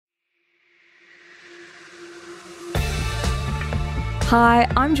Hi,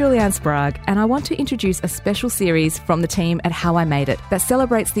 I'm Julianne Sprague, and I want to introduce a special series from the team at How I Made It that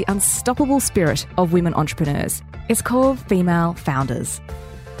celebrates the unstoppable spirit of women entrepreneurs. It's called Female Founders.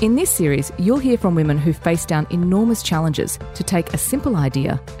 In this series, you'll hear from women who've faced down enormous challenges to take a simple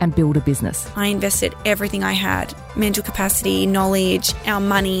idea and build a business. I invested everything I had, mental capacity, knowledge, our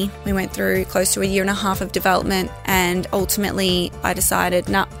money. We went through close to 1.5 years of development, and ultimately I decided,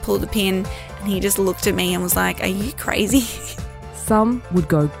 pull the pin. And he just looked at me and was like, are you crazy? Some would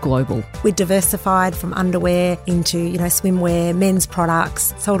go global. We diversified from underwear into, swimwear, men's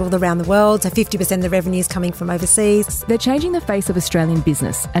products, sold all around the world. So 50% of the revenue is coming from overseas. They're changing the face of Australian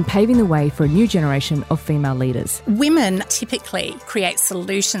business and paving the way for a new generation of female leaders. Women typically create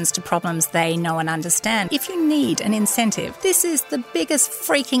solutions to problems they know and understand. If you need an incentive, this is the biggest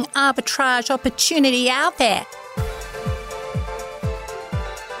freaking arbitrage opportunity out there.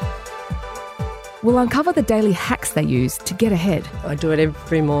 We'll uncover the daily hacks they use to get ahead. I do it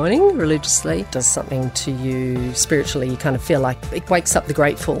every morning religiously. It does something to you spiritually. You kind of feel like it wakes up the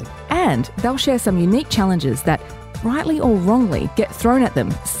grateful. And they'll share some unique challenges that, rightly or wrongly, get thrown at them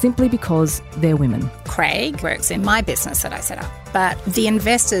simply because they're women. Craig works in my business that I set up, but the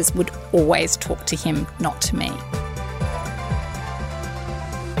investors would always talk to him, not to me.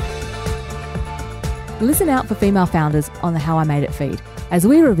 Listen out for Female Founders on the How I Made It feed, as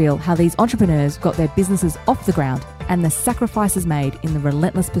we reveal how these entrepreneurs got their businesses off the ground and the sacrifices made in the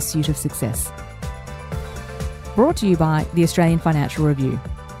relentless pursuit of success. Brought to you by the Australian Financial Review.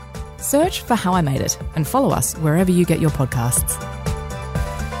 Search for How I Made It and follow us wherever you get your podcasts.